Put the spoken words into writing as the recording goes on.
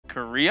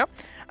Korea.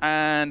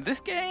 And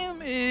this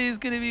game is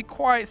going to be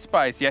quite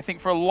spicy. I think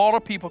for a lot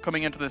of people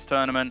coming into this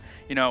tournament,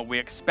 you know, we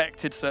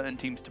expected certain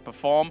teams to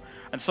perform.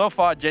 And so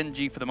far,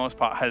 Gen.G, for the most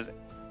part, has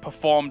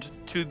performed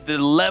to the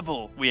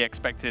level we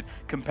expected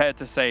compared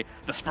to, say,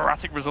 the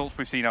sporadic results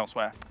we've seen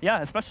elsewhere.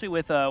 Yeah, especially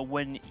with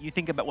when you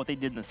think about what they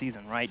did in the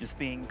season, right? Just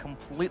being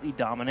completely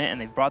dominant, and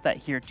they've brought that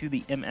here to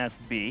the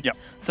MSB. Yep.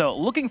 So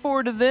looking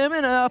forward to them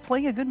and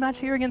playing a good match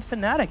here against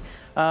Fnatic.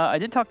 I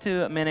did talk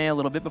to Mane a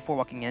little bit before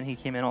walking in. He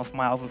came in all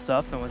smiles and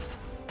stuff and was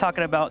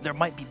talking about there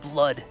might be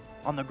blood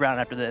on the ground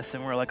after this,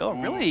 and we're like, oh,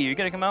 really? You're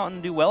going to come out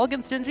and do well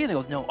against Gen.G? And they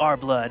goes, no, our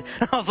blood.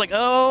 And I was like,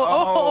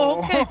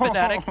 okay,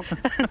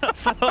 Fnatic.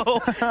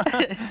 So,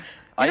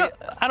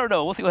 I don't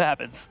know. We'll see what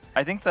happens.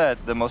 I think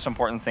that the most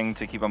important thing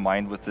to keep in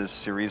mind with this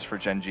series for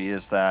Gen.G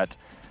is that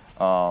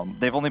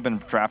they've only been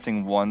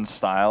drafting one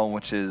style,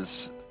 which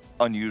is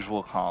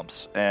unusual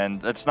comps.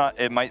 And that's not,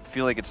 it might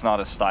feel like it's not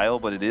a style,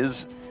 but it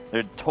is.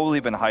 They've totally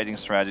been hiding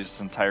strategies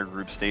this entire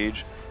group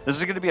stage. This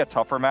is going to be a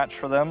tougher match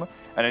for them.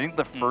 And I think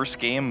the first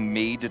game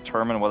may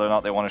determine whether or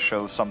not they want to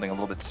show something a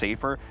little bit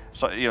safer.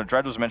 So, you know,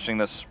 Dread was mentioning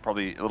this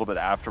probably a little bit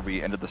after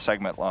we ended the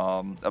segment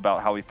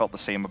about how he felt the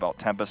same about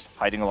Tempest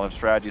hiding a lot of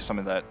strategy,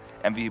 something that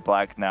MVP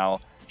Black,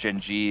 now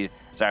Gen.G,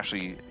 has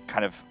actually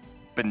kind of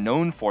been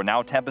known for.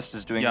 Now Tempest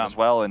is doing it as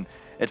well. And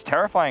it's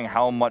terrifying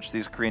how much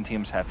these Korean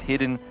teams have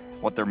hidden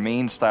what their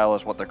main style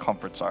is, what their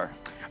comforts are.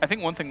 I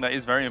think one thing that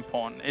is very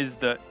important is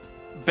that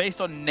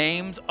based on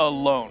names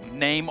alone,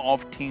 name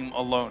of team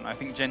alone, I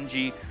think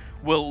Gen.G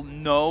will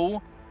know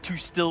to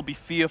still be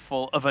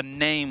fearful of a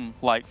name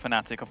like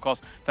Fnatic. Of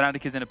course,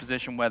 Fnatic is in a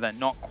position where they're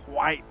not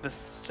quite the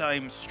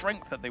same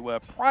strength that they were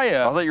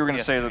prior. I thought you were going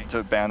to say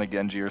to ban a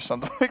Gen.G or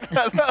something like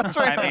that. That's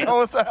right. I mean, go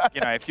with that.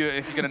 You know, if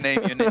you're going to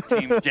name your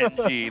team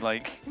Gen.G,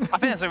 like... I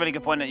think that's a really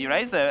good point that you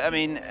raised there. I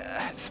mean,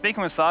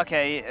 speaking with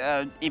Sake,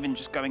 even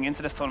just going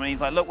into this tournament,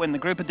 he's like, look, when the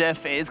group of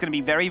death, it is going to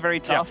be very, very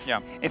tough.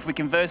 If we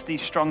converse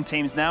these strong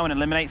teams now and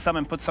eliminate some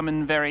and put some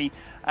in very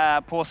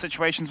poor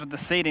situations with the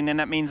seeding, then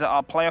that means that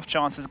our playoff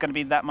chance is going to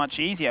be that much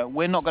easier.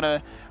 We're not going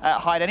to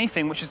hide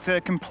anything, which is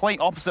the complete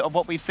opposite of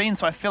what we've seen.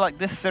 So I feel like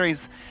this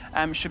series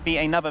should be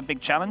another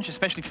big challenge,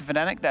 especially for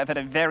Fnatic. They've had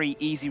a very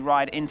easy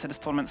ride into this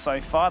tournament so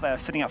far. They're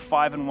sitting at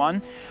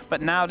 5-1,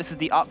 but now this is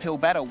the uphill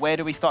battle. Where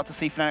do we start to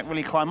see Fnatic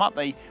really climb up?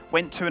 They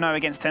went 2-0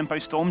 against Tempo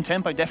Storm.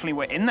 Tempo definitely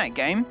were in that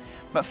game,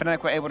 but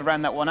Fnatic were able to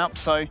round that one up.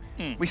 So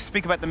we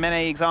speak about the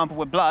Mene example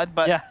with blood,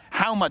 but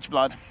how much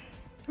blood?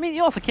 I mean,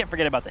 you also can't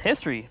forget about the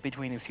history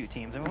between these two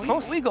teams. I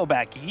mean, we go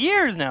back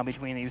years now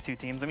between these two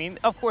teams. I mean,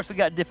 of course, we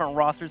got different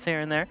rosters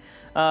here and there,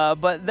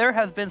 but there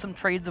has been some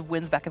trades of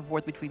wins back and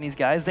forth between these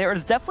guys. There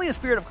is definitely a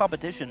spirit of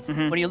competition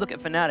when you look at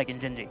Fnatic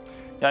and Gen.G.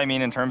 Yeah, I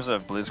mean, in terms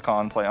of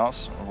BlizzCon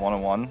playoffs,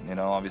 1-1, you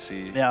know,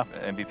 obviously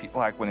MVP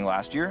Black winning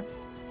last year,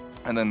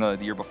 and then the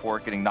year before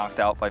getting knocked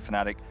out by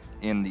Fnatic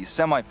in the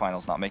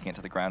semifinals, not making it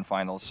to the grand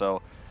finals.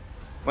 So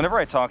whenever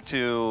I talk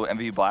to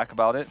MVP Black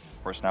about it,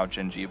 of course now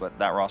Gen.G, but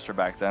that roster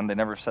back then, they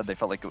never said they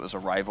felt like it was a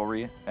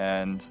rivalry,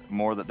 and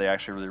more that they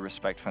actually really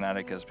respect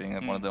Fnatic as being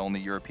one of the only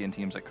European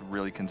teams that could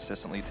really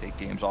consistently take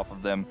games off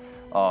of them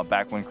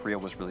back when Korea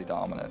was really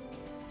dominant.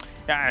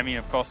 Yeah, I mean,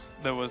 of course,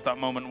 there was that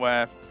moment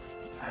where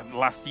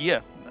last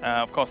year,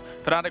 of course,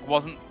 Fnatic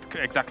wasn't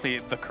exactly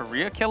the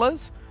career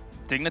killers.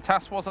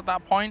 Dignitas was at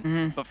that point,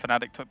 but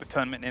Fnatic took the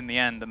tournament in the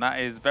end, and that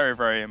is very,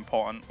 very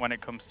important when it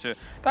comes to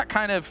that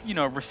kind of, you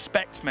know,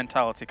 respect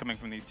mentality coming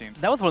from these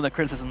teams. That was one of the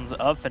criticisms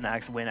of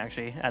Fnatic's win,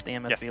 actually, at the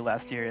MSB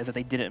last year, is that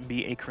they didn't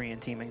beat a Korean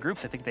team in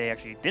groups. I think they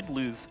actually did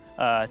lose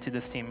to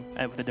this team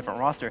with a different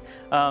roster.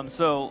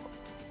 So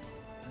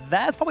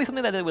that's probably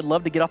something that they would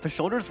love to get off their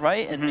shoulders,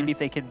 right? And maybe if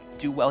they can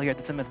do well here at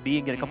this MSB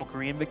and get a couple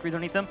Korean victories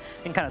underneath them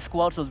and kind of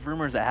squelch those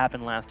rumors that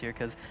happened last year,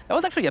 because that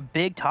was actually a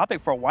big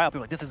topic for a while. People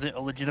were like, this is a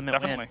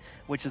legitimate win,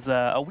 which is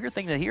a weird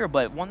thing to hear,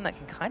 but one that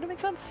can kind of make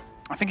sense.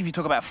 I think if you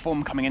talk about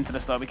form coming into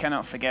this, though, we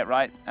cannot forget,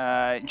 right?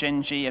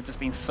 Gen.G have just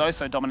been so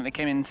dominant. They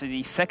came into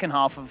the second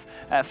half of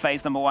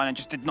phase number 1 and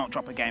just did not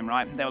drop a game,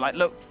 right? They were like,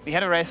 look, we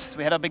had a rest,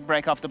 we had a big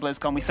break after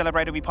BlizzCon, we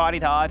celebrated, we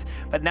partied hard,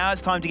 but now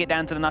it's time to get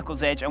down to the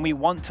knuckles edge, and we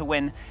want to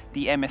win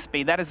the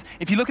MSB. That is,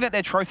 if you're looking at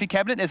their trophy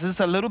cabinet, there's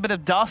just a little bit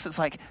of dust. It's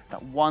like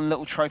that one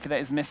little trophy that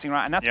is missing,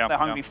 right? And that's what they're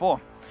hungry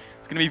for.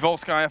 It's going to be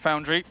Volskaya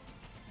Foundry.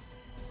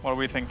 What are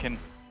we thinking?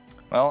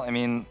 Well, I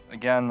mean,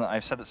 again,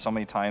 I've said it so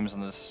many times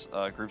in this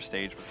group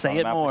stage. Say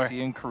it more. We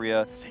see in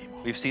Korea.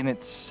 We've seen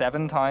it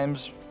 7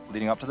 times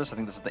leading up to this. I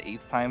think this is the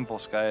 8th time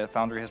Volskaya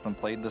Foundry has been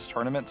played in this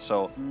tournament.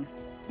 So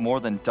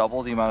more than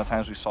double the amount of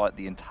times we saw it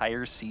the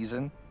entire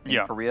season in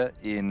Korea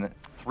in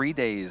 3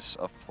 days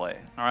of play.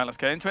 All right, let's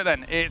get into it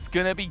then. It's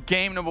going to be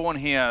game number 1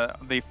 here.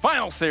 The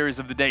final series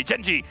of the day.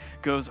 Gen.G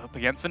goes up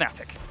against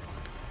Fnatic.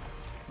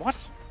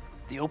 What?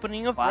 The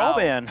opening of Brawl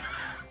Band.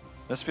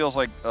 This feels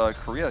like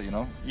Korea, you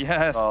know?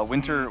 Yes.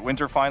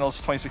 Winter Finals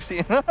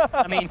 2016.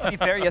 I mean, to be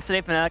fair,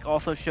 yesterday Fnatic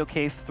also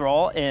showcased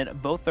Thrall in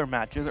both their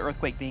matches,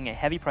 Earthquake being a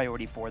heavy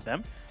priority for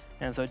them.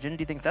 And so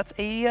Gen.G thinks that's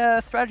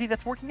a strategy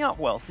that's working out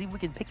well. See if we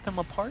can pick them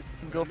apart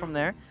and go from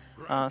there.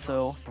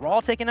 So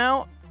Thrall taken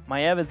out,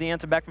 Maiev is the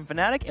answer back from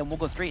Fnatic, and we'll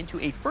go straight into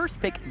a first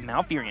pick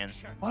Malfurion.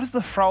 What does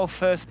the Thrall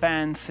first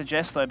ban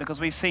suggest, though? Because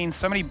we've seen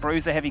so many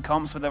bruiser-heavy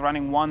comps where they're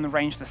running one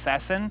ranged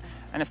assassin,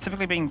 and it's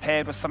typically being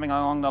paired with something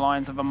along the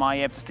lines of a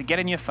Maiev just to get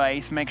in your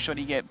face, make sure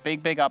that you get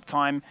big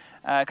uptime,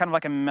 kind of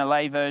like a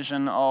melee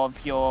version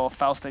of your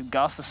Falstad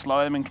Gust to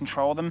slow them and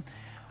control them.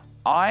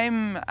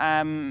 I'm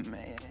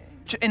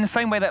in the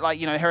same way that, like,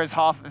 you know, Heroes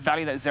Half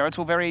value that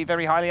Zeratul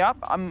very highly up.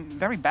 I'm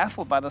very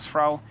baffled by this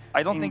Thrall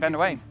being banned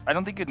away. I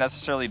don't think you'd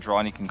necessarily draw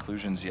any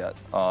conclusions yet.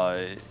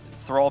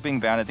 Thrall being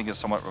banned, I think, is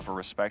somewhat of a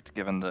respect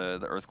given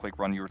the Earthquake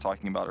run you were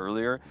talking about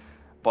earlier.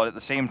 But at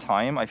the same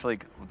time, I feel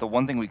like the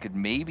one thing we could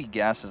maybe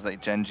guess is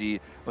that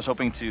Gen.G was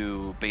hoping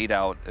to bait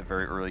out a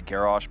very early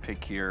Garrosh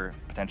pick here,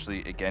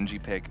 potentially a Genji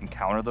pick, and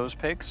counter those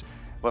picks.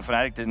 But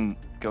Fnatic didn't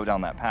go down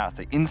that path.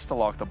 They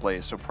insta-locked the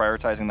Blaze, so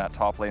prioritizing that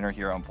top laner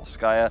here on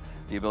Volskaya,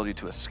 the ability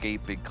to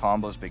escape big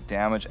combos, big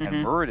damage, and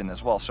Muradin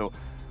as well. So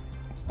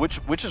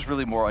which is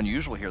really more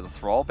unusual here, the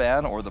Thrall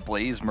ban or the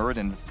Blaze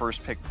Muradin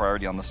first pick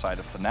priority on the side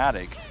of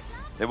Fnatic?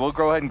 They will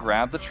go ahead and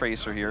grab the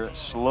Tracer here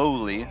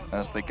slowly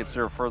as they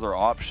consider further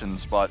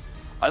options, but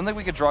I don't think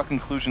we could draw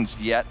conclusions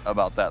yet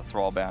about that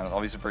Thrall ban.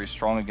 Obviously very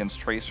strong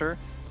against Tracer,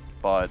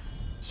 but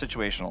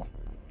situational.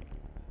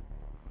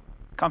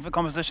 Comfort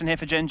composition here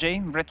for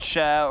Gen.G. Rich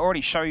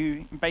already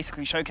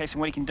basically showcasing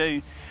what he can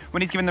do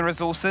when he's given the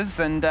resources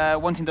and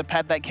wanting to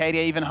pad that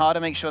KDA even harder,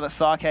 make sure that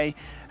Sake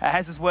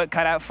has his work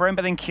cut out for him.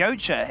 But then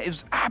Kyocha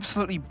is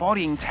absolutely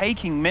bodying,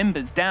 taking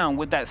members down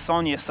with that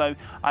Sonya. So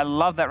I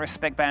love that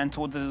respect band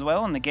towards it as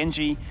well. And the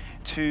Genji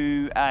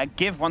to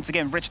give, once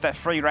again, Rich that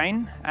free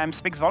reign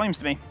speaks volumes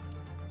to me.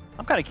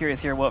 I'm kind of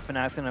curious here what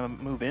Fnatic's going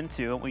to move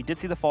into. We did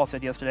see the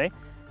Falstad yesterday,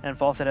 and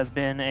Falstad has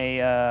been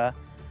a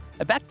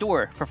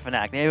backdoor for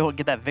Fnatic. They were able to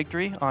get that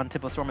victory on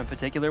Tip of Storm in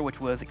particular,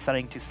 which was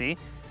exciting to see.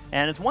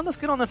 And it's one that's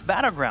good on this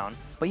battleground,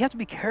 but you have to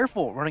be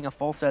careful running a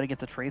Falstad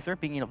against a Tracer.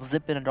 Being able to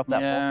zip in and drop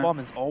that pulse bomb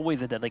is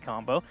always a deadly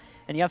combo,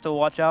 and you have to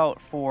watch out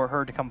for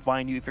her to come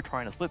find you if you're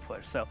trying to split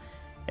push. So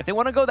if they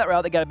want to go that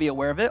route, they got to be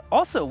aware of it.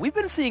 Also, we've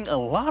been seeing a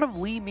lot of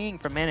Li Ming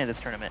from Mana this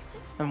tournament.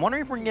 I'm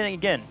wondering if we're getting it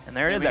again, and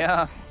there it is.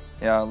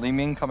 Yeah, Li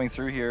Ming coming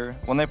through here.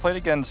 When they played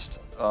against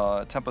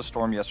Tempest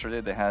Storm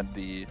yesterday, they had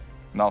the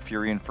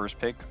Malfurion first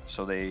pick,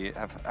 so they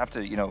have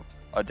to, you know,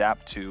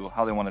 adapt to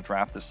how they want to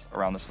draft this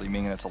around this Li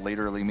Ming, and it's a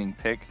later Li Ming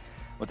pick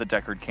with the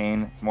Deckard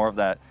Cain, more of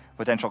that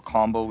potential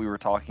combo we were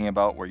talking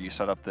about where you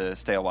set up the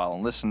stay a while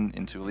and listen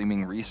into Li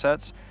Ming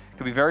resets. It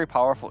could be very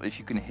powerful if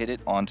you can hit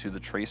it onto the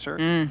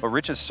Tracer, but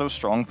Rich is so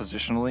strong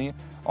positionally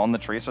on the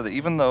Tracer that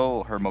even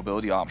though her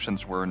mobility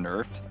options were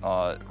nerfed,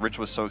 Rich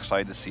was so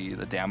excited to see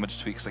the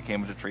damage tweaks that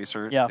came with the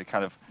Tracer to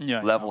kind of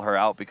level her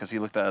out because he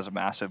looked at it as a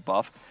massive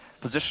buff.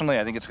 Positionally,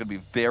 I think it's going to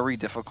be very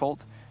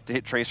difficult to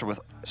hit Tracer with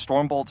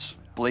Storm Bolts,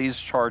 Blaze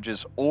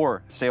Charges,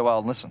 or Stay a While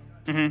and Listen.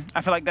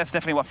 I feel like that's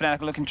definitely what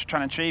Fnatic are looking to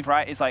try and achieve,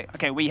 right? It's like,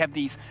 okay, we have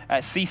these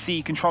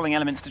CC controlling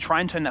elements to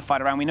try and turn that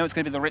fight around. We know it's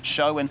going to be the Rich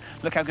show, and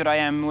look how good I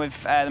am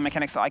with the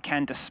mechanics that I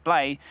can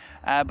display.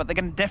 But they're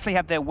going to definitely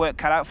have their work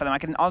cut out for them. I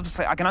can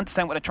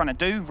understand what they're trying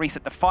to do,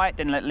 reset the fight,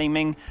 then let Li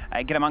Ming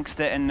get amongst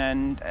it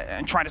and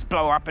try to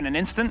blow her up in an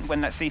instant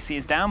when that CC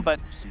is down. But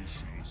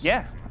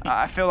yeah,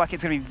 I feel like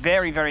it's going to be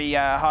very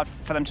hard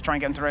for them to try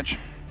and get into Rich.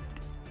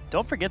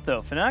 Don't forget,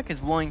 though, Fnatic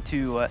is willing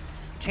to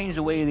change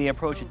the way they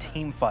approach a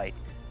team fight.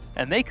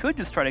 And they could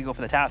just try to go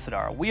for the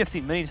Tassadar. We have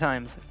seen many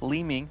times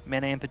Li Ming,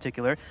 Mana in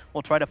particular,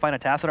 will try to find a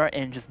Tassadar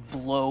and just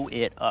blow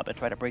it up and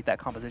try to break that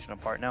composition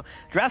apart. Now,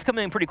 drafts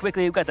coming in pretty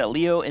quickly. We've got that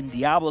Leo and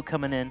Diablo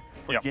coming in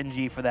for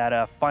Gen.G for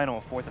that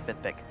final 4th and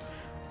 5th pick.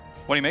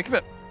 What do you make of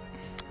it?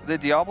 The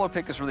Diablo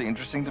pick is really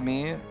interesting to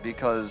me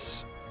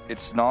because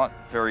it's not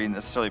very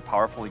necessarily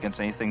powerful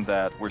against anything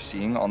that we're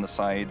seeing on the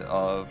side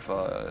of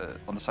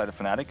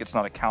Fnatic. It's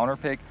not a counter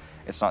pick.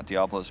 It's not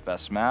Diablo's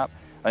best map.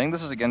 I think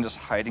this is, again, just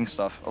hiding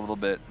stuff a little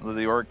bit.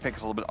 The Auric pick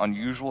is a little bit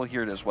unusual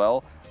here as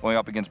well. Going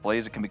up against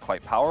Blaze, it can be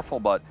quite powerful,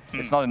 but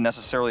it's not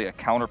necessarily a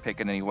counter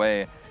pick in any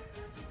way.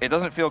 It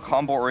doesn't feel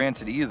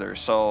combo-oriented either,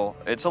 so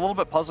it's a little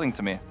bit puzzling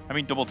to me. I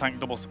mean, double tank,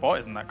 double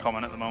support isn't that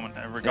common at the moment,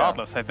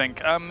 regardless, I think.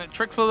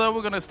 Trixler, though, we're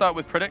going to start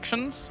with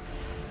predictions.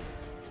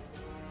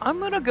 I'm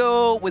going to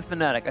go with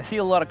Fnatic. I see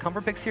a lot of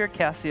comfort picks here.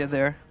 Cassia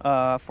there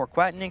for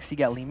Quatinix. You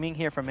got Li Ming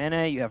here for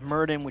Mana. You have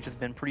Muradin, which has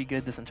been pretty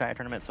good this entire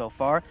tournament so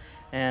far.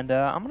 And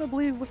I'm going to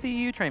believe with the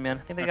EU train, man.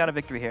 I think they got a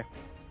victory here.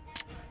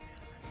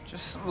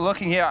 Just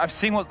looking here, I've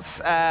seen what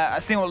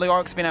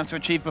Leoric's been able to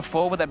achieve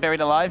before with that Buried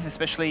Alive,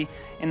 especially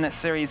in that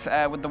series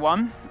with the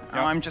one.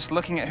 I'm just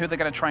looking at who they're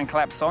going to try and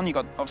collapse on. You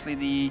got obviously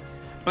the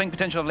blink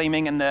potential of Li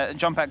Ming and the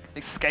jump back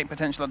escape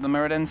potential of the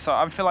Muradin. So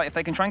I feel like if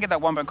they can try and get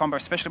that one-bow combo,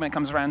 especially when it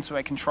comes around to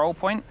a control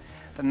point,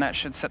 then that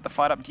should set the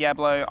fight up.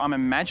 Diablo, I'm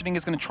imagining,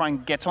 is going to try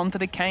and get onto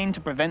the Cain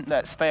to prevent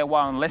that stay a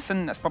while and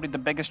listen. That's probably the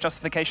biggest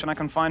justification I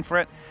can find for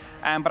it.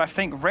 But I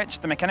think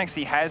Rich, the mechanics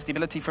he has, the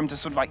ability for him to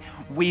sort of like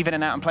weave in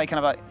and out and play kind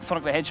of like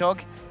Sonic the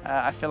Hedgehog,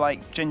 I feel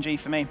like Gen.G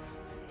for me.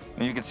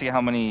 And you can see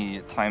how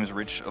many times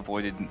Rich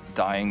avoided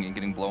dying and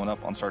getting blown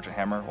up on Sergeant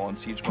Hammer while in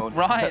siege mode.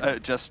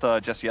 Right. just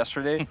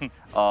yesterday.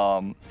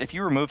 If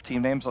you remove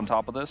team names on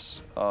top of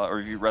this, or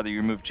if you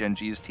remove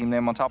Gen.G's team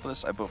name on top of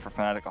this, I vote for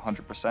Fnatic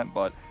 100%.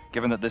 But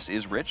given that this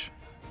is Rich,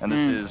 and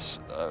this is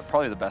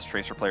probably the best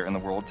Tracer player in the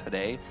world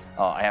today,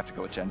 I have to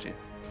go with Gen.G.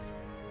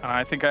 And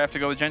I think I have to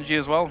go with Gen.G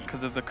as well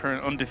because of the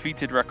current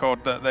undefeated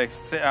record that they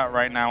sit at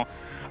right now.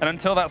 And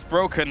until that's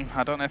broken,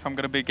 I don't know if I'm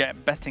going to be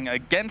betting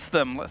against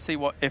them. Let's see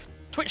if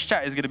Twitch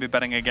chat is going to be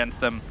betting against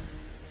them.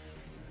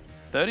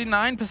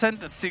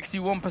 39% to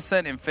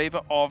 61% in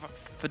favor of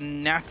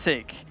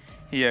Fnatic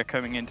here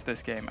coming into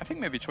this game. I think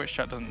maybe Twitch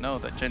chat doesn't know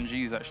that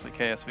Gen.G is actually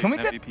KSV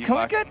MVP. Can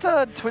we get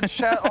Twitch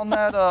chat on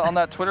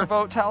that Twitter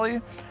vote tally?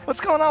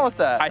 What's going on with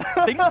that? I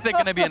think they're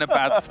going to be in a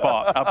bad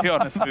spot. I'll be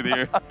honest with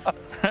you.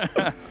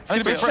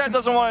 Twitch chat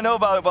doesn't want to know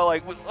about it, but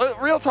like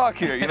real talk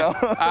here, you know.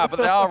 But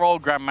they are all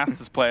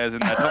Grandmasters players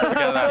in there. Don't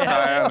forget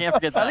that. Can't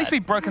forget that. At least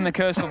we've broken the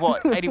curse of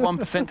what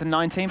 81% to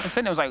 19%.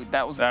 It was like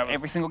that was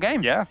every single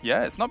game. Yeah.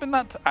 It's not been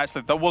that.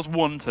 Actually, there was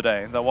one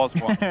today. There was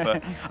one.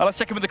 But let's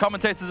check in with the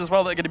commentators as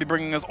well. They're going to be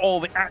bringing us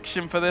all the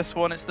action for this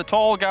one. It's the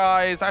tall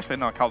guys. Actually,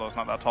 no, Caldo's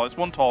not that tall. It's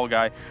one tall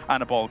guy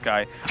and a bald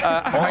guy.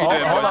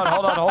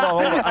 Hold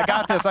on. I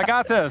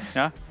got this.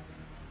 Yeah.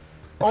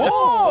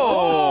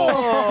 Oh!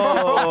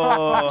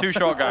 Two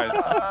short guys.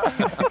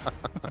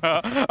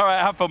 All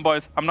right, have fun,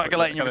 boys. I'm not going to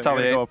let you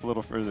retaliate. Go up a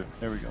little further.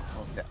 There we go.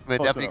 Yeah, we're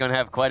definitely going to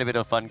have quite a bit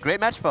of fun.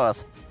 Great match for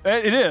us.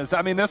 It is.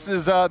 I mean, this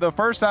is the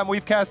first time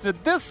we've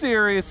casted this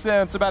series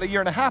since about a year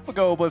and a half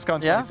ago,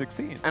 BlizzCon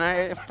 2016. And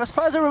as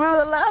far as I remember,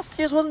 the last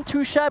year's wasn't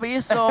too shabby,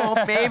 so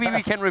maybe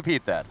we can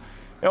repeat that.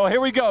 Well,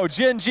 here we go.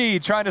 Gen.G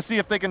trying to see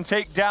if they can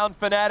take down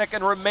Fnatic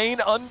and remain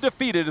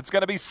undefeated. It's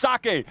going to be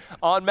Sake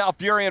on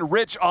Malfurion,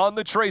 Rich on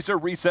the Tracer,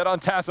 Reset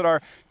on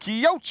Tassadar,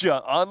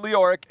 Kyocha on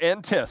Leoric,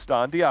 and Tist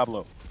on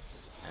Diablo.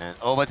 And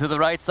over to the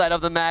right side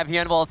of the map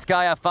here in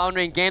Volskaya,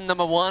 Foundry in game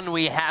number 1,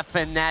 we have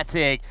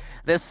Fnatic.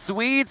 The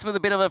Swedes with a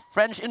bit of a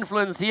French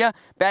influence here.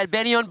 Bad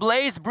Benny on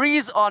Blaze,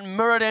 Breeze on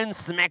Muradin,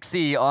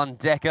 Smexy on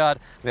Deckard.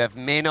 We have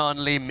Min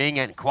on Li Ming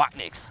and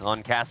Quacknix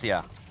on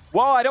Cassia.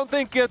 Well, I don't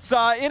think it's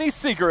any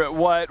secret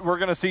what we're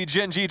going to see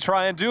Gen.G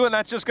try and do, and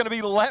that's just going to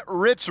be let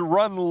Rich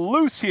run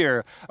loose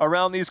here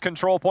around these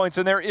control points,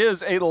 and there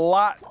is a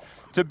lot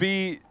to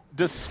be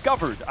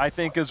discovered, I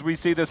think, as we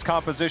see this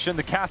composition.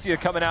 The Cassia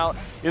coming out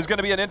is going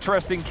to be an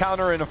interesting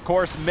counter, and of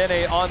course,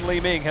 Mene on Li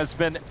Ming has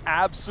been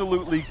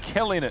absolutely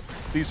killing it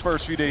these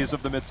first few days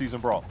of the Mid-Season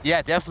Brawl.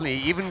 Yeah, definitely.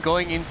 Even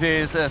going into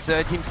his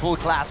 13 full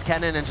glass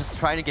cannon and just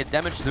trying to get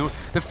damage through.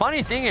 The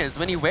funny thing is,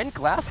 when he went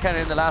glass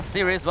cannon in the last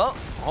series, well,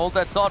 hold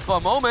that thought for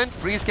a moment.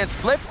 Breeze gets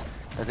flipped,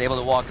 is able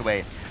to walk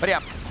away. But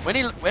yeah, when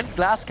he went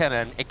glass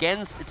cannon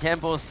against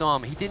Tempo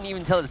Storm, he didn't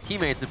even tell his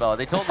teammates about it.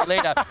 They told me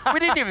later, we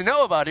didn't even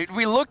know about it.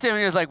 We looked at him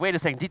and he was like, wait a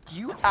second, did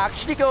you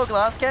actually go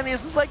glass cannon? He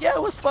was just like, yeah,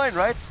 it was fine,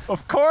 right?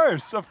 Of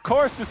course.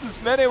 This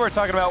is Mene we're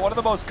talking about. One of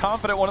the most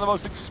confident, one of the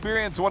most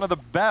experienced, one of the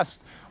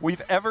best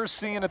we've ever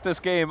seen at this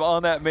game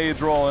on that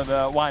mage roll,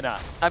 and why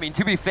not? I mean,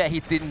 to be fair,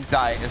 he didn't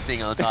die a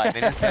single time,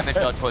 and his damage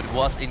output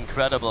was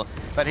incredible.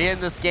 But here in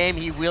this game,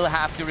 he will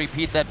have to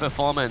repeat that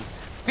performance.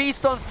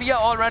 Feast on Fear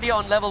already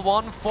on level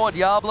 1 for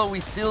Diablo. We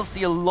still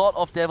see a lot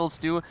of Devil's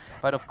Due,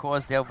 but of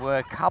course there were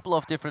a couple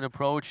of different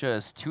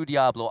approaches to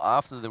Diablo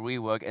after the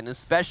rework, and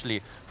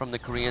especially from the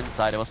Korean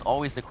side, there was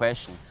always the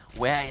question,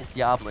 where is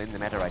Diablo in the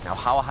meta right now?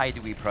 How high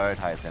do we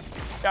prioritize him?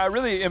 Yeah, I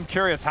really am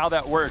curious how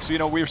that works. You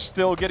know, we're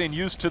still getting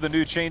used to the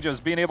new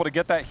changes, being able to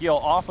get that heal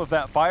off of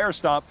that Fire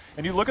Stomp,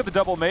 and you look at the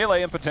double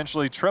melee and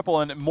potentially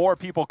triple and more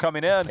people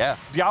coming in. Yeah.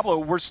 Diablo,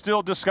 we're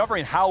still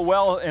discovering how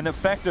well and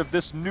effective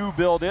this new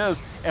build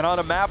is, and on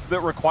a map that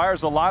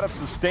requires a lot of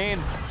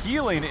sustained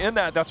healing in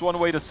that's one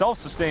way to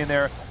self-sustain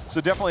there. So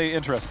definitely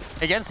interesting.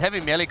 Against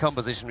heavy melee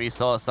composition, we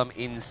saw some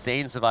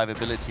insane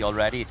survivability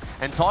already.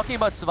 And talking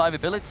about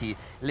survivability,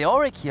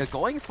 Leoric here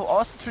going for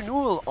Orson's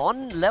Renewal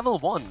on level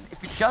 1.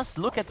 If you just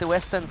look at the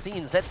Western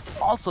scenes, that's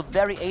also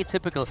very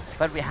atypical.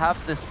 But we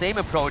have the same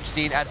approach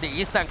seen at the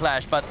Eastern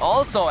Clash, but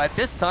also at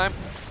this time,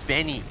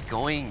 Benny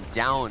going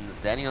down,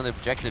 standing on the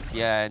objective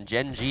here, and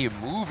Gen.G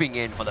moving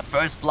in for the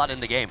first blood in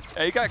the game.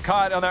 Yeah, he got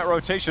caught on that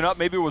rotation up.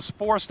 Maybe it was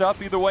forced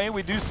up. Either way,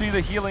 we do see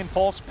the healing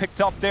pulse picked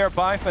up there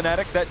by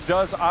Fnatic. That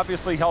does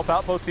obviously help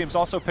out. Both teams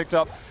also picked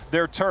up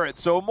their turret.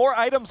 So more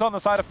items on the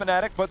side of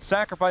Fnatic, but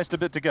sacrificed a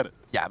bit to get it.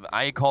 Yeah,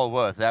 I call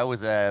worth. That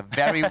was a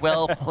very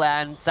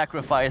well-planned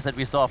sacrifice that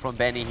we saw from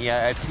Benny here.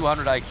 A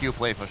 200 IQ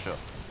play for sure.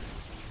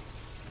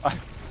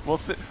 We'll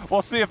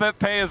see if it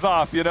pays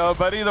off, you know.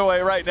 But either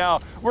way, right now,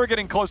 we're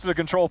getting close to the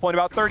control point,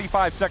 about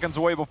 35 seconds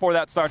away before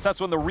that starts.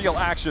 That's when the real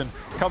action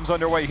comes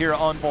underway here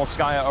on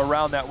Volskaya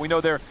around that. We know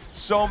there are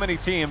so many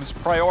teams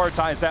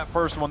prioritize that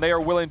first one. They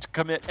are willing to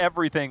commit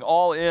everything,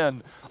 all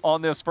in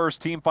on this first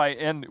team fight.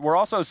 And we're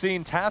also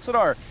seeing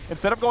Tassadar,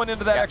 instead of going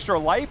into that extra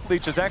life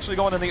leech, is actually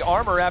going in the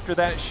armor after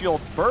that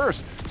shield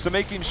burst. So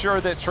making sure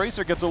that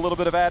Tracer gets a little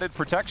bit of added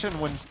protection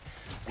when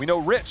we know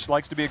Rich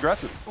likes to be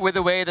aggressive. With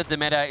the way that the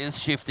meta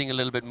is shifting a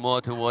little bit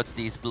more towards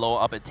these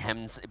blow-up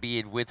attempts, be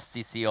it with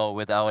CC or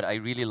without, I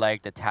really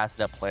like that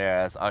Tacita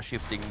players are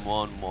shifting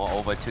more and more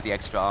over to the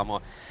extra armor.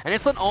 And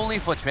it's not only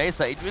for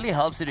Tracer, it really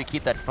helps you to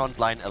keep that front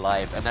line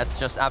alive. And that's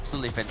just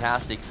absolutely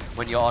fantastic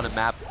when you're on a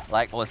map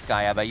like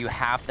Volskaya, where you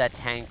have that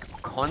tank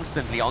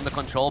constantly on the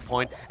control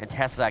point, and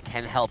Tacita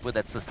can help with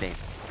that sustain.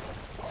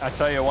 I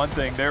tell you one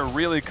thing, they're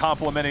really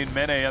complimenting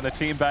Mene and the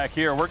team back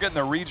here. We're getting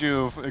the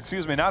rejuve,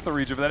 excuse me, not the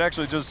rejuve, that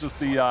actually just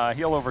the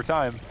heal over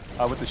time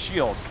with the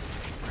shield.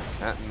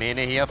 Mene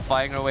here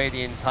fighting away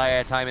the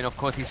entire time, and of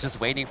course he's just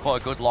waiting for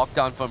a good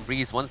lockdown from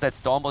Breeze. Once that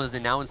Stormbolt is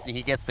announced and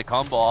he gets the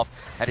combo off,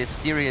 that is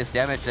serious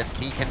damage that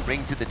he can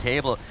bring to the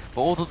table.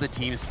 Both of the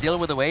teams still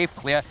with a wave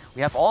clear.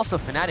 We have also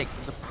Fnatic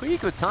with a pretty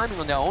good timing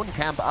on their own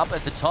camp up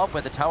at the top,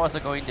 where the towers are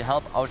going to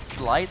help out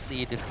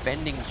slightly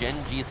defending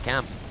Gen.G's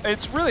camp.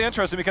 It's really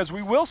interesting because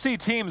we will see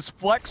teams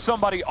flex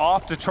somebody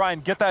off to try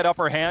and get that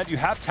upper hand. You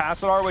have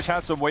Tassadar, which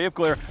has some wave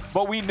clear,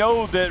 but we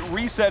know that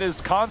Reset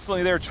is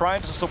constantly there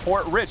trying to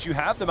support Rich. You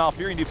have the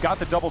Malfurion, you've got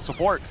the double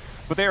support,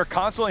 but they are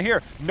constantly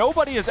here.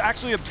 Nobody has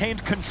actually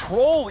obtained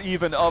control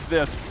even of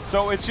this,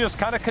 so it's just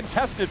kind of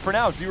contested for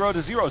now,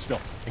 0-0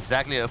 still.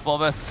 Exactly, a 4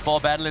 versus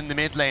 4 battle in the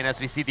mid lane, as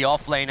we see the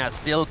off laner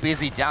still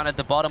busy down at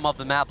the bottom of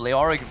the map.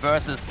 Leoric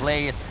versus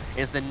Blaze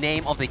is the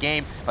name of the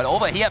game. But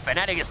over here,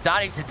 Fnatic is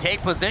starting to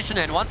take position,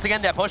 and once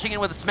again, they're pushing in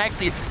with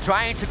Smexy,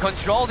 trying to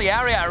control the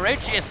area.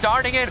 Rich is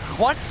starting in,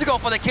 wants to go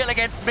for the kill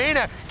against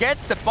Mene,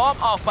 gets the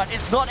bomb off, but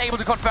is not able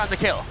to confirm the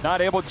kill.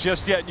 Not able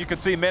just yet. You can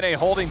see Mene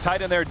holding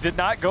tight in there, did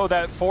not go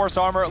that force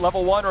armor at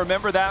level 1,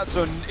 remember that.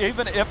 So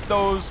even if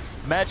those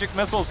magic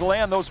missiles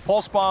land, those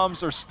pulse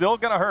bombs are still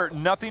gonna hurt.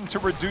 Nothing to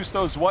reduce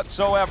those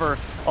whatsoever,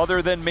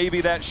 other than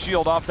maybe that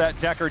shield off that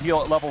Deckard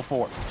heal at level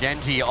 4.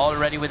 Gen.G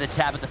already with a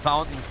tap at the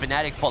fountain.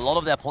 Fnatic, for a lot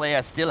of their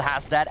players, still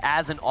has that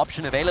as an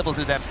option available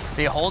to them.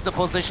 They hold the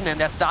position and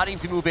they're starting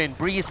to move in.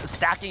 Breeze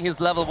stacking his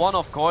level 1,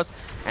 of course,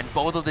 and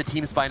both of the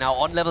teams by now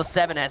on level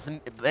 7 as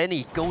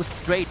Benny goes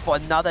straight for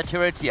another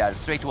turret here,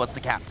 straight towards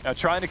the camp.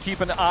 Trying to keep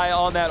an eye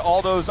on that.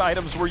 All those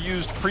items were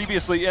used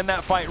previously in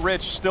that fight.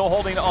 Rich still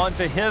holding on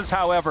to his,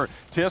 however.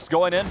 Tisk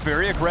going in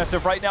very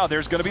aggressive right now.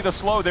 There's going to be the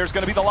slow, there's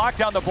going to be the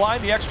lockdown, the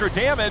blind, the extra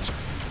damage.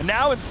 And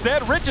now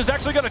instead, Rich is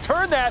actually going to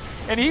turn that,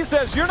 and he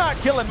says, you're not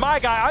killing my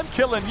guy, I'm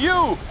killing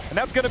you. And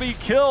that's going to be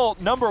kill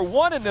number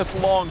 1 in this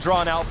long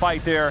drawn-out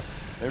fight there.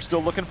 They're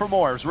still looking for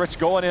more. As Rich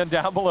going in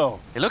down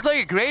below. It looked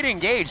like a great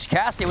engage.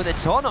 Cassie with a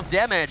ton of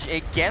damage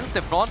against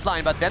the front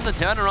line, but then the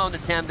turnaround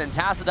attempt, and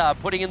Tacita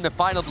putting in the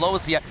final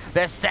blows here.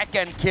 Their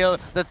second kill,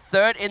 the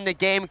third in the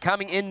game,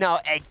 coming in now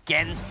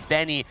against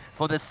Benny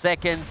for the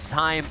second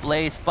time.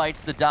 Blaze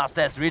bites the dust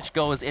as Rich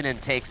goes in and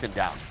takes him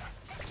down.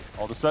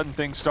 All of a sudden,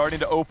 things starting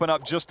to open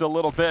up just a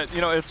little bit. You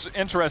know, it's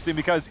interesting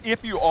because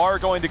if you are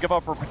going to give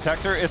up a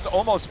protector, it's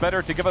almost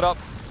better to give it up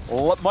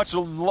much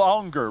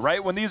longer,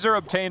 right? When these are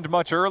obtained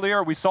much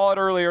earlier, we saw it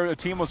earlier, a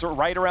team was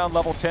right around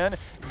level 10.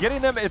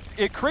 Getting them,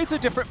 it creates a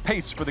different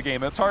pace for the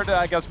game. It's hard to,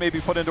 I guess,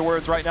 maybe put into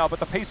words right now, but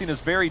the pacing is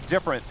very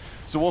different.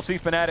 So we'll see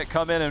Fnatic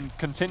come in and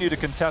continue to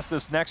contest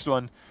this next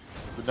one.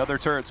 It's another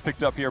turret's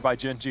picked up here by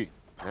Gen.G.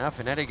 Yeah,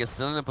 Fnatic is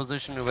still in a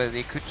position where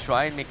they could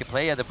try and make a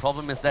play. The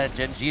problem is that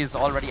Gen.G is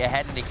already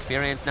ahead in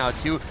experience now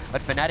too,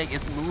 but Fnatic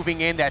is moving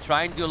in. They're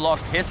trying to lock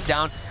Tisk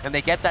down, and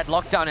they get that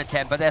lockdown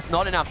attempt, but there's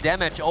not enough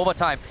damage.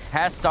 Overtime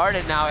has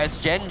started now as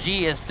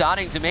Gen.G is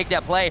starting to make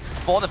their play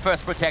for the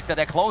first protector.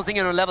 They're closing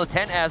in on level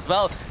 10 as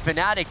well.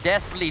 Fnatic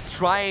desperately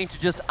trying to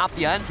just up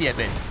the ante a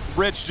bit.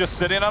 Rich just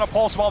sitting on a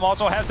pulse bomb,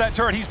 also has that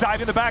turret. He's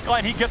diving the back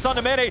line. He gets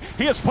onto Mene.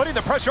 He is putting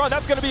the pressure on.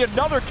 That's going to be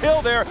another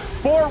kill there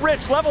for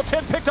Rich. Level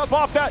 10 picked up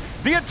off that.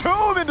 The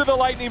Entomb into the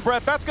lightning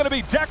breath. That's going to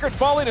be Deckard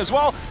falling as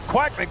well.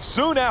 Quackling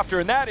soon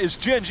after, and that is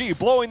Gen.G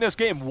blowing this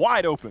game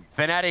wide open.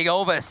 Fnatic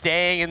over,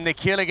 staying in the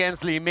kill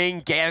against Li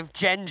Ming, gave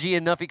Gen.G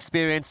enough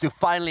experience to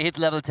finally hit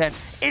level 10.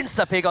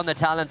 Insta-pick on the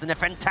talents, and a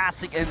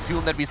fantastic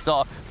Entomb that we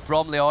saw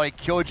from Leoric.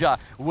 Kyoja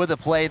with a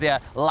play there.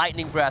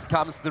 Lightning breath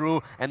comes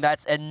through, and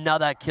that's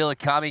another kill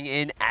coming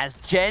in as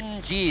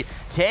Gen.G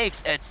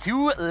takes a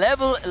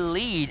 2-level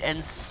lead and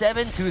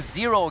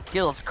 7-0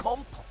 kills,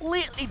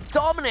 completely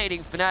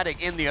dominating Fnatic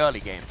in the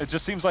early game. It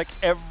just seems like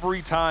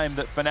every time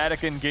that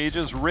Fnatic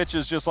engages, Rich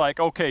is just like,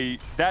 okay,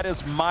 that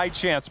is my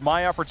chance,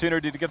 my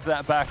opportunity to get to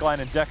that back line,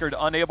 and Deckard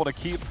unable to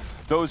keep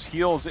those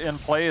heals in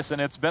place,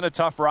 and it's been a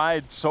tough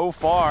ride so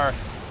far.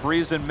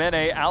 Breeze and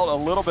Mene out a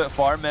little bit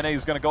far. Mene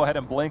is going to go ahead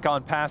and blink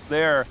on past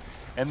there.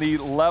 And the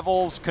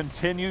levels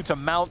continue to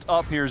mount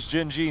up. Here's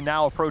Gen.G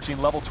now approaching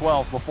level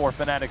 12 before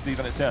Fnatic's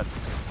even at 10.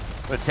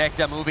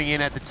 Protector moving in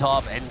at the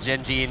top, and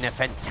Gen.G in a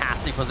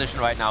fantastic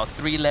position right now.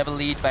 3-level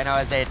lead by now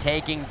as they're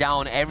taking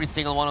down every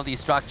single one of these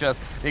structures.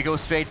 They go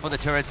straight for the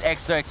turrets,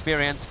 extra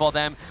experience for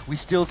them. We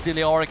still see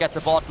Leoric at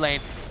the bot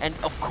lane. And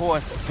of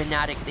course,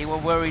 Fnatic, they were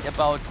worried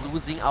about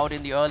losing out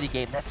in the early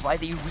game. That's why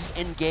they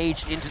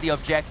re-engaged into the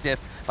objective,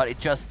 but it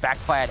just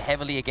backfired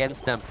heavily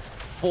against them.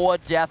 4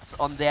 deaths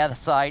on their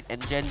side,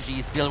 and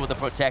Gen.G still with the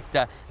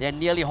Protector. They're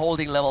nearly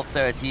holding level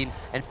 13,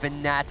 and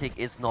Fnatic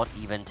is not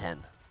even 10.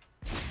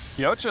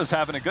 Kyocha's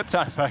having a good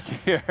time back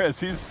here as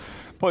he's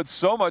put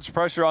so much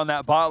pressure on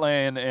that bot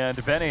lane,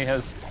 and Benny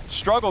has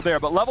struggled there.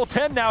 But level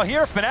 10 now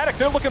here, Fnatic,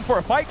 they're looking for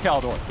a fight,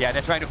 Kaldor. Yeah,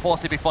 they're trying to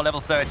force it before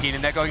level 13,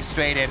 and they're going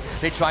straight in.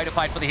 They try to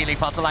fight for the healing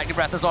pass. The Lightning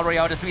Breath is already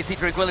out as we see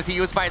Tranquility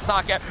used by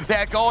Saka.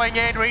 They're going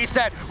in,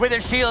 reset with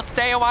a shield.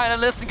 Stay a while and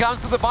listen,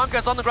 comes to the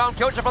bunkers on the ground.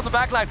 Kyocha from the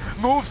backline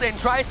moves in,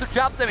 tries to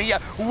jump them here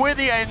with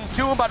the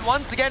Entomb, but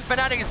once again,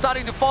 Fnatic is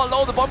starting to fall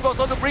low. The bomb goes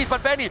on the breeze,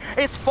 but Benny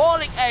is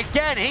falling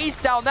again. He's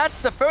down,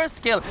 that's the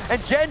first kill,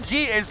 and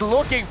Gen.G is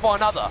looking for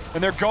another.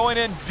 And they're going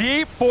in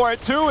deep for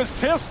it too, as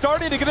Tiss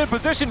starting to get in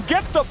position,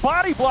 gets the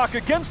body block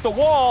against the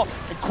wall,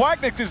 and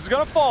Quacknick is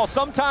gonna fall.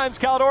 Sometimes,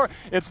 Kaldor,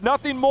 it's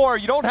nothing more.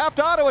 You don't have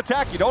to auto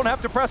attack, you don't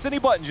have to press any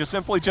buttons, you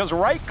simply just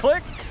right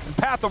click and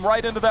pat them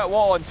right into that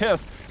wall, and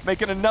Tiss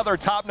making another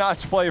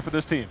top-notch play for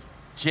this team.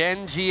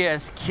 Gen.G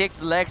has kicked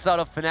the legs out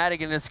of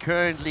Fnatic and is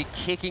currently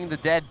kicking the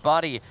dead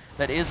body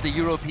that is the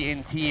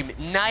European team.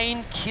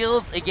 9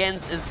 kills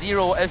against a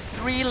 0, a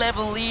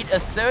 3-level lead, a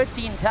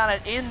 13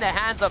 talent in the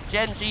hands of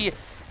Gen.G,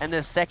 and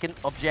the second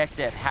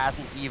objective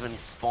hasn't even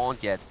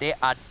spawned yet. They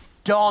are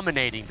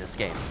dominating this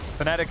game.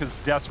 Fnatic is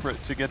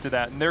desperate to get to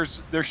that, and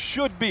there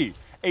should be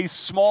a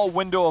small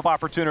window of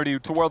opportunity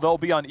to where they'll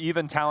be on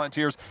even talent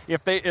tiers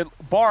if they,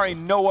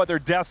 barring no other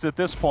deaths at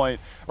this point,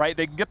 right?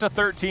 They can get to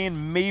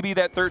 13, maybe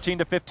that 13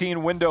 to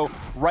 15 window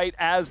right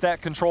as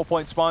that control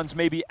point spawns,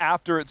 maybe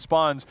after it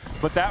spawns.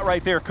 But that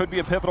right there could be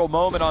a pivotal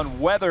moment on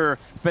whether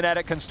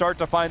Fnatic can start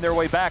to find their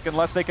way back,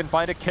 unless they can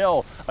find a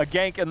kill, a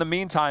gank in the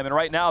meantime. And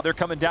right now they're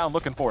coming down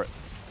looking for it.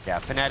 Yeah,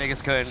 Fnatic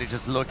is currently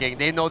just looking.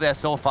 They know they're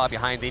so far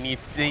behind. They need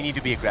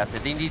to be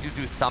aggressive. They need to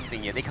do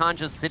something here. They can't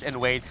just sit and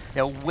wait.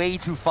 They're way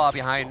too far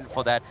behind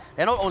for that.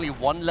 They're not only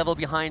 1 level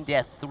behind,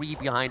 they're 3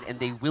 behind, and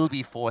they will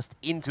be forced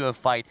into a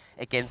fight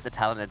against the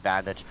talent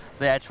advantage.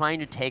 So they're trying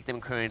to take them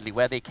currently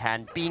where they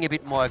can, being a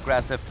bit more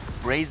aggressive,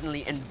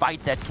 brazenly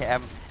invite that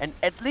cam, and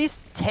at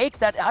least take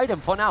that item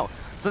for now.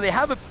 So they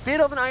have a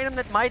bit of an item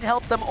that might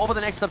help them over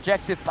the next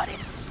objective, but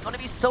it's going to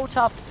be so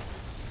tough.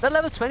 That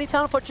level 20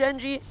 talent for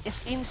Gen.G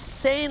is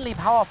insanely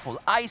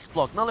powerful. Ice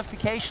Block,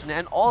 Nullification,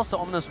 and also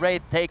Ominous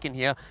Wraith taken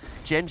here.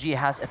 Gen.G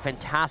has a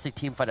fantastic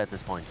team fight at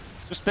this point.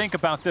 Just think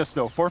about this,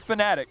 though. For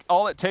Fnatic,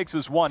 all it takes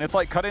is one. It's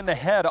like cutting the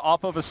head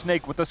off of a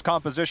snake with this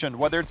composition,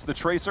 whether it's the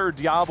Tracer or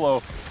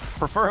Diablo,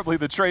 preferably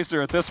the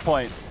Tracer at this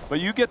point.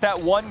 But you get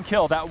that one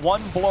kill, that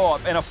one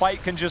blow-up, and a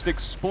fight can just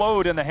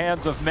explode in the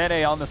hands of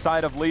Mene on the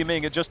side of Li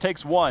Ming. It just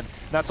takes one.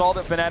 That's all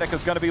that Fnatic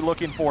is going to be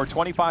looking for.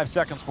 25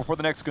 seconds before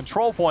the next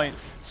control point.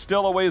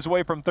 Still a ways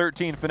away from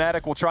 13.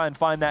 Fnatic will try and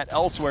find that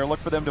elsewhere. Look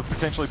for them to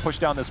potentially push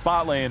down this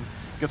bot lane,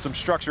 get some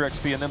structure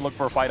XP, and then look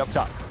for a fight up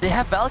top. They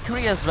have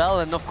Valkyrie as well,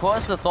 and of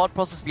course the thought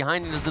process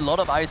behind it is a lot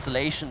of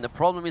isolation. The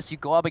problem is you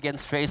go up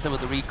against Tracer with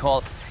the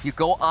recall, you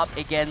go up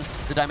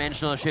against the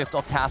dimensional shift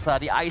of Tassa,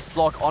 the ice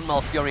block on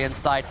Malfurion's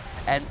side,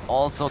 and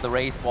also the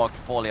Wraith Walk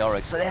for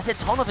Leoric. So there's a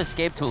ton of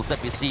escape tools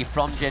that we see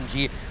from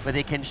Gen.G where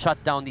they can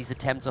shut down these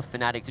attempts of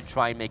Fnatic to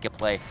try and make a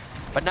play.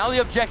 But now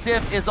the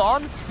objective is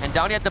on, and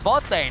down here at the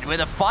bot lane with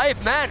a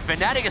 5-man,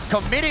 Fnatic is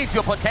committing to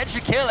a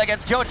potential kill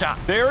against Kyocha.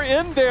 They're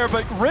in there,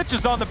 but Rich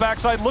is on the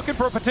backside looking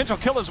for a potential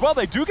kill as well.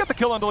 They do get the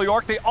kill into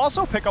Leoric. They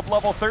also pick up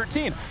level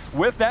 13.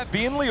 With that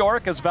being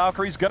Leoric, as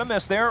Valkyrie's gonna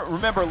miss there.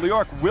 Remember,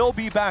 Leoric will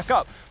be back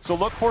up. So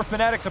look for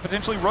Fnatic to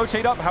potentially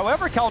rotate up.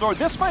 However, Kaldor,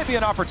 this might be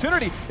an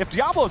opportunity. If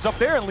Diablo's up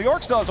there and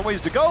Leoric still has a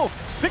ways to go,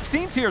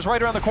 16 tiers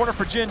right around the corner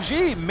for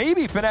Gen.G.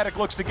 Maybe Fnatic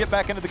looks to get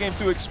back into the game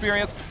through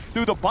experience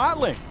through the bot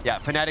lane. Yeah,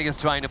 Fnatic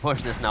is trying to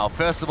push this now.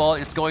 First of all,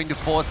 it's going to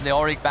force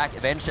Leoric back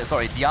eventually,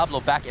 sorry,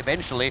 Diablo back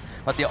eventually,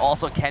 but they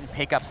also can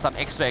pick up some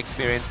extra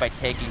experience by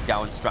taking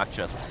down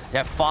structures.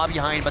 They're far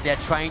behind, but they're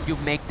trying to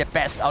make the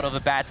best out of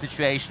a bad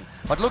situation.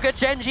 But look at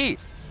Gen.G.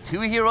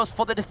 2 heroes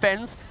for the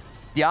defense.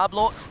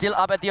 Diablo still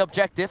up at the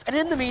objective, and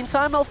in the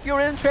meantime,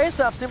 Malfurion and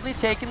Tracer have simply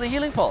taken the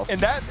healing pulse. And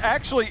that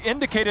actually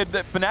indicated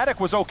that Fnatic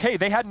was okay.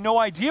 They had no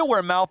idea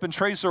where Malf and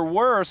Tracer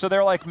were, so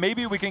they're like,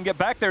 maybe we can get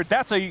back there.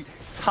 That's a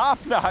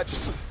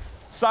top-notch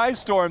size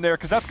storm there,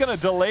 because that's going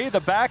to delay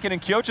the back end,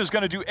 and Kyocha's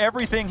going to do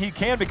everything he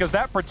can, because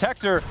that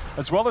Protector,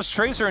 as well as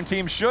Tracer and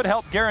team, should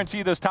help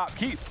guarantee this top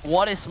keep.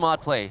 What a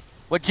smart play.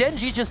 What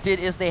Gen.G just did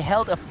is they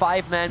held a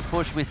 5-man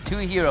push with 2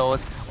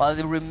 heroes, while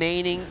the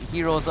remaining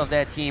heroes of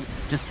their team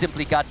just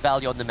simply got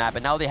value on the map.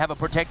 And now they have a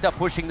Protector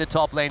pushing the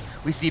top lane.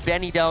 We see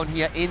Benny down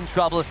here in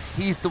trouble.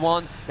 He's the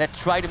one that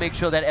tried to make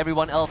sure that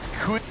everyone else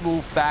could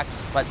move back.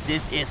 But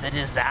this is a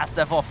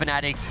disaster for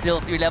Fnatic. Still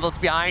 3 levels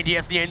behind.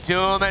 Here's the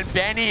Entomb, and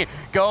Benny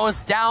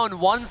goes down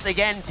once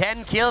again.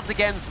 10 kills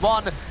against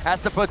 1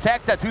 as the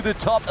Protector to the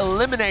top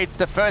eliminates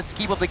the first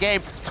keep of the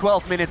game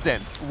 12 minutes in.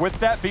 With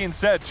that being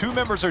said, 2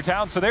 members are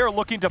down, so they are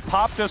looking to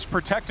pop this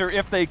Protector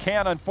if they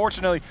can.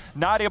 Unfortunately,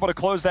 not able to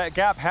close that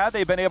gap. Had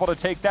they been able to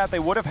take that, they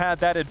would have had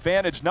that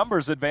advantage,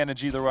 numbers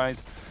advantage either way.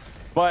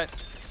 But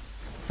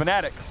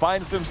Fnatic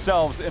finds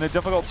themselves in a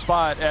difficult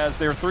spot as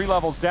they're 3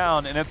 levels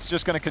down, and it's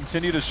just going to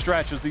continue to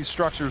stretch as these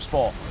structures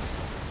fall.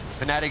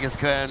 Fnatic is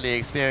currently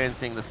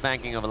experiencing the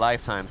spanking of a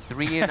lifetime.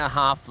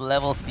 3.5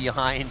 levels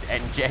behind,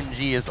 and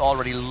Gen.G is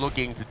already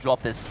looking to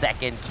drop the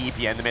second keep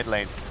here in the mid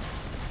lane.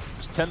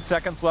 There's 10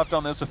 seconds left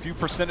on this, a few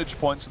percentage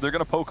points. So they're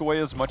going to poke away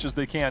as much as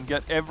they can,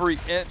 get every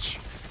inch,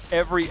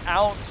 every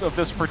ounce of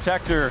this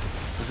protector,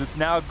 as it's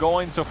now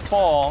going to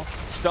fall.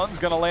 Stun's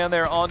going to land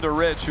there onto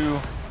Rich, who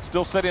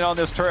still sitting on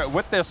this turret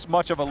with this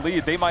much of a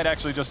lead. They might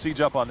actually just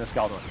siege up on this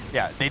Kaldor.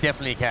 Yeah, they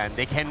definitely can.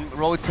 They can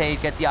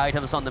rotate, get the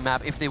items on the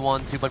map if they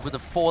want to, but with a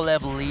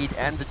 4-level lead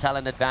and the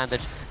talent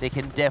advantage, they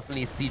can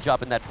definitely siege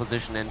up in that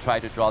position and try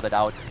to draw that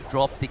out,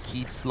 drop the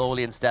keep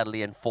slowly and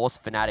steadily, and force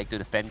Fnatic to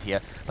defend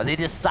here. But they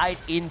decide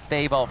in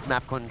favor of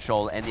map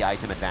control and the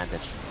item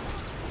advantage.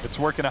 It's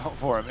working out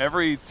for them.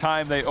 Every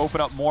time they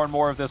open up more and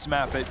more of this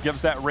map, it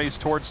gives that race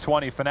towards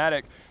 20.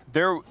 Fnatic,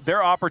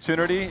 their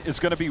opportunity is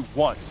going to be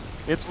one.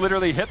 It's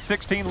literally hit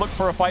 16, look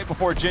for a fight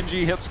before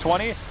Gen.G hits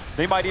 20.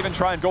 They might even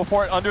try and go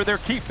for it under their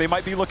keep. They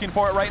might be looking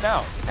for it right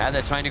now. Yeah,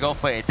 they're trying to go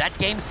for it. That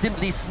game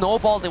simply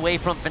snowballed away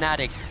from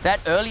Fnatic. That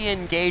early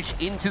engage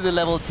into the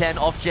level 10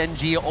 of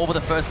Gen.G over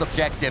the first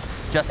objective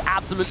just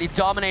absolutely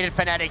dominated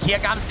Fnatic. Here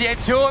comes the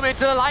Entomb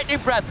into the Lightning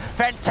Breath.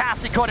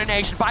 Fantastic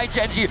coordination by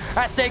Gen.G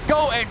as they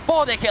go in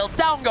for the kills.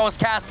 Down goes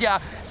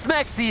Cassia.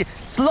 Smexy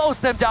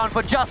slows them down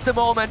for just a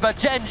moment, but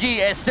Gen.G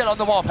is still on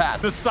the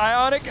warpath. The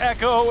Psionic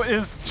Echo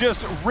is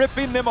just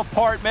ripping them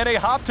apart. Mene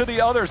hop to the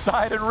other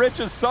side, and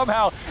Rich is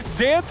somehow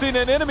dancing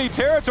in enemy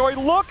territory,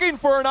 looking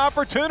for an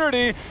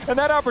opportunity, and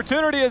that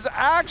opportunity is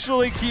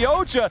actually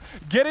Kyocha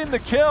getting the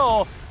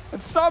kill.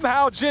 And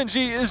somehow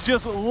Gen.G is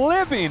just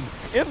living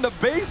in the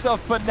base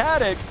of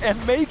Fnatic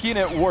and making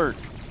it work.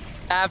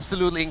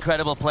 Absolutely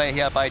incredible play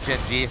here by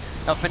Gen.G.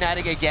 Now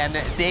Fnatic again,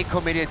 they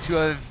committed to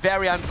a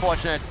very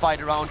unfortunate fight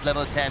around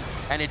level 10,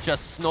 and it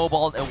just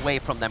snowballed away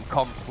from them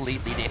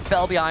completely. They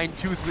fell behind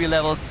 2-3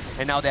 levels,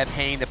 and now they're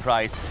paying the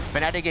price.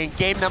 Fnatic in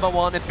game number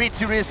 1, a bit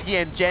too risky,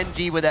 and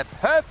Gen.G with a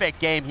perfect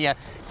game here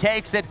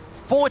takes it.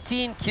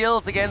 14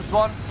 kills against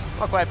 1.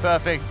 Not quite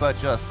perfect, but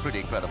just pretty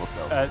incredible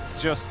still.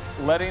 Just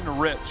letting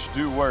Rich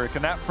do work,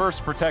 and that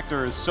first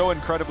protector is so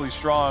incredibly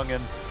strong,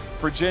 and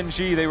for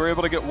Gen.G, they were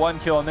able to get 1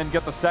 kill and then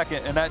get the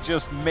second, and that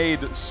just made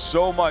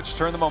so much,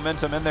 turn the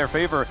momentum in their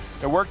favor.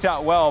 It worked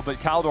out well, but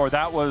Kaldor,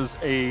 that was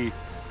a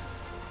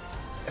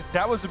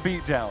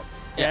beatdown.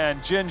 Yeah.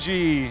 And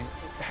Gen.G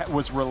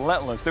was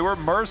relentless. They were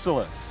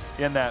merciless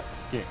in that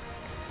game.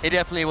 It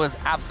definitely was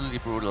absolutely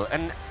brutal.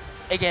 And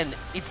again,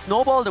 it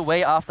snowballed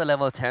away after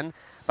level 10,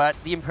 but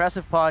the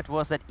impressive part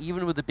was that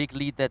even with the big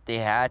lead that they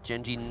had,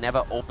 Gen.G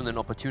never opened an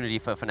opportunity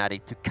for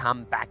Fnatic to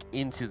come back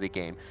into the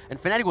game.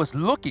 And Fnatic was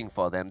looking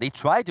for them. They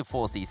tried to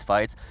force these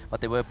fights, but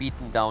they were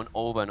beaten down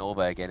over and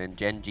over again, and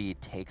Gen.G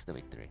takes the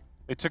victory.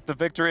 They took the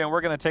victory, and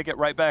we're going to take it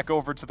right back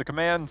over to the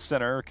command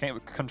center,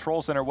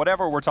 control center,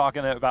 whatever we're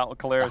talking about what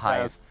Kalaris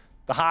has.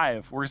 The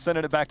Hive. We're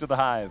sending it back to the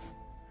Hive.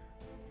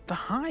 The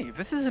Hive?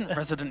 This isn't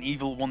Resident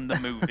Evil 1 the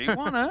movie. What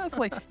on earth?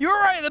 Like, you were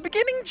right at the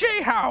beginning,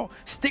 Jay-How.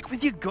 Stick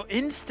with your gut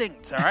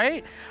instinct, all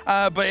right?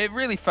 But it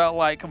really felt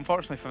like,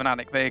 unfortunately for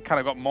Fnatic, they kind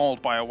of got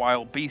mauled by a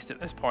wild beast at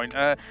this point.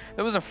 There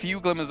was a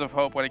few glimmers of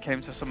hope when it came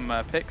to some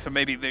picks, and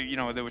maybe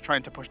they were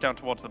trying to push down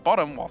towards the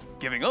bottom whilst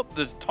giving up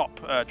the top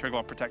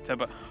Trigger protector.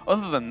 But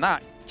other than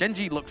that,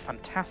 Gen.G looked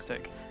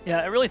fantastic.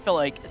 Yeah, it really felt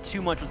like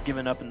too much was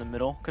given up in the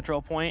middle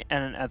control point,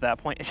 and at that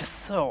point, it's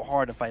just so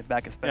hard to fight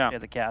back, especially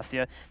as a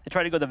Cassia. They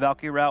tried to go the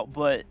Valkyrie route,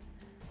 but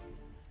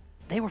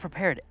they were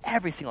prepared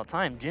every single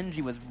time.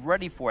 Gen.G was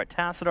ready for it.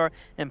 Tassadar,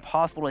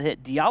 impossible to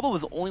hit. Diablo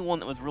was the only one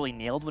that was really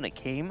nailed when it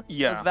came to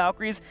those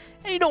Valkyries,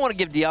 and you don't want to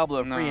give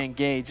Diablo a free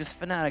engage.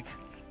 Just Fnatic,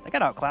 they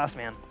got outclassed,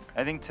 man.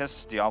 I think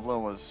Tist's Diablo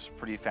was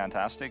pretty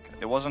fantastic.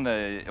 It wasn't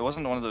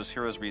one of those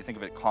heroes where you think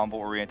of it combo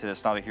oriented.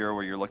 It's not a hero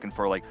where you're looking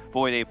for like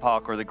Void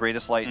APOC or the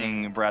greatest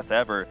lightning breath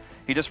ever.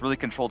 He just really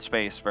controlled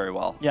space very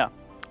well. Yeah,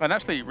 and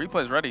actually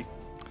replay's ready.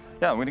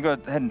 Yeah, we're gonna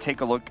go ahead and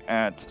take a look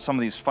at some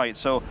of these fights.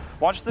 So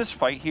watch this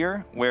fight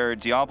here where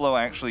Diablo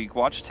actually,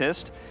 watch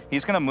Tist.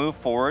 He's gonna move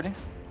forward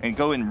and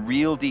go in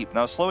real deep.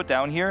 Now slow it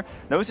down here.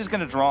 Notice he's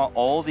gonna draw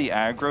all the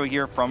aggro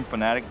here from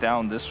Fnatic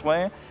down this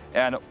way.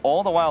 And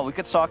all the while, look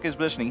at Sake's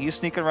positioning. He's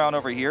sneaking around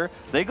over here.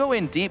 They go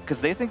in deep because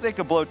they think they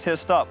could blow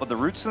Tist up, but the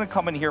root's going to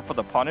come in here for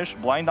the punish.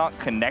 Blind not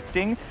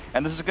connecting,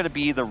 and this is going to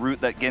be the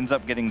root that ends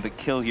up getting the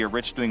kill here.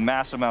 Rich doing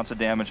massive amounts of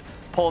damage.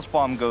 Pulse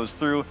Bomb goes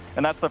through,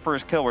 and that's the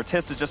first kill where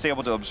Tist is just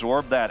able to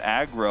absorb that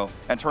aggro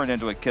and turn it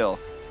into a kill.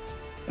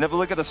 And if we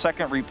look at the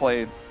second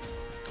replay,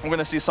 we're going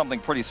to see something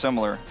pretty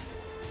similar.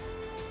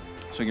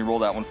 So we can roll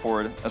that one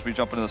forward as we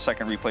jump into the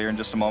second replay here in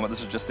just a moment.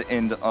 This is just the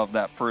end of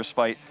that first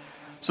fight.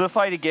 So the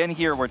fight again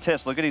here where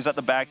Tist, look at he's at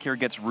the back here,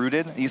 gets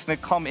rooted. He's going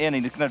to come in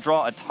and he's going to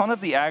draw a ton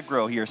of the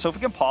aggro here. So if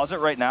we can pause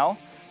it right now,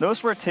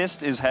 notice where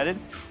Tist is headed.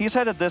 He's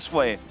headed this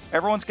way.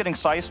 Everyone's getting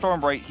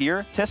Psystorm right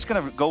here. Tist's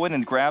going to go in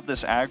and grab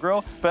this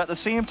aggro, but at the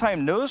same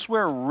time, notice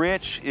where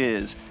Rich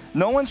is.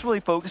 No one's really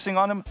focusing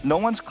on him. No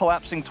one's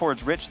collapsing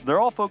towards Rich. They're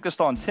all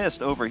focused on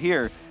Tist over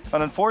here.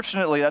 And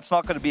unfortunately, that's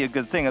not going to be a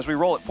good thing. As we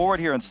roll it forward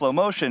here in slow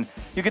motion,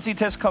 you can see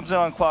Tist comes in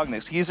on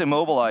Quagnix. He's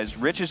immobilized.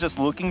 Rich is just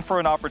looking for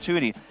an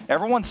opportunity.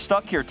 Everyone's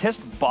stuck here.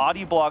 Tist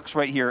body blocks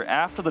right here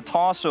after the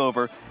toss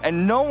over,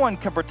 and no one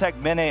can protect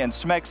Mene and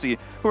Smexy,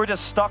 who are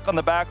just stuck on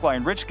the back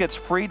line. Rich gets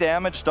free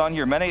damage done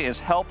here. Mene is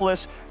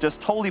helpless, just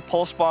totally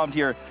pulse bombed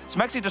here.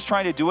 Smexy just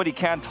trying to do what he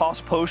can,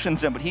 toss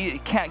potions in, but he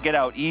can't get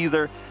out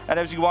either. And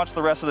as you watch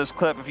the rest of this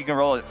clip, if you can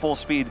roll it at full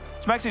speed,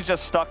 Smexy's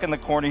just stuck in the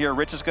corner here.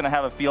 Rich is going to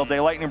have a field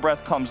day. Lightning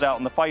Breath comes out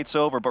and the fight's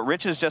over, but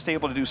Rich is just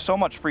able to do so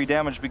much free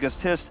damage because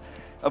Tist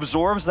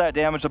absorbs that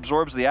damage,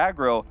 absorbs the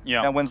aggro,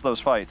 and wins those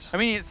fights. I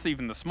mean, it's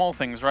even the small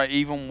things, right?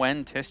 Even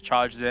when Tist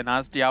charges in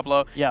as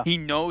Diablo, he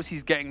knows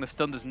he's getting the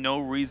stun. There's no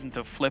reason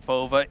to flip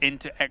over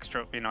into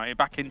extra,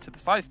 back into the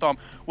Side Storm.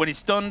 When he's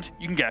stunned,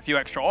 you can get a few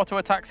extra auto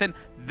attacks in,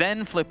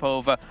 then flip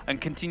over and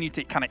continue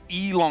to kind of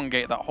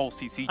elongate that whole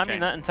CC chain. I mean,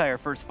 that entire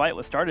first fight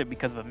was started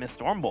because of a missed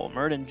Storm Bolt.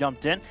 Murden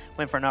jumped in,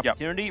 went for an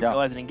opportunity,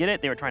 realized he didn't get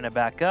it. They were trying to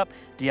back up.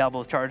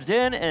 Diablo charged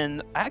in,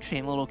 and actually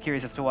I'm a little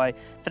curious as to why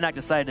Fnatic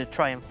decided to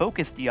try and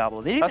focus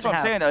Diablo. They didn't That's what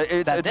I'm saying.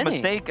 It's a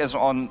mistake as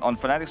on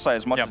Fnatic's side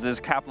as much as it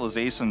is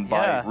capitalization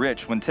by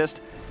Rich. When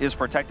Tist is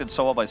protected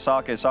so well by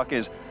Sake, Sake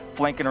is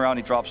flanking around,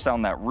 he drops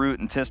down that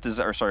root, and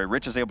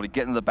Rich is able to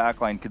get into the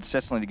backline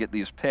consistently to get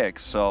these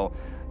picks. So,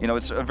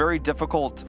 it's a very difficult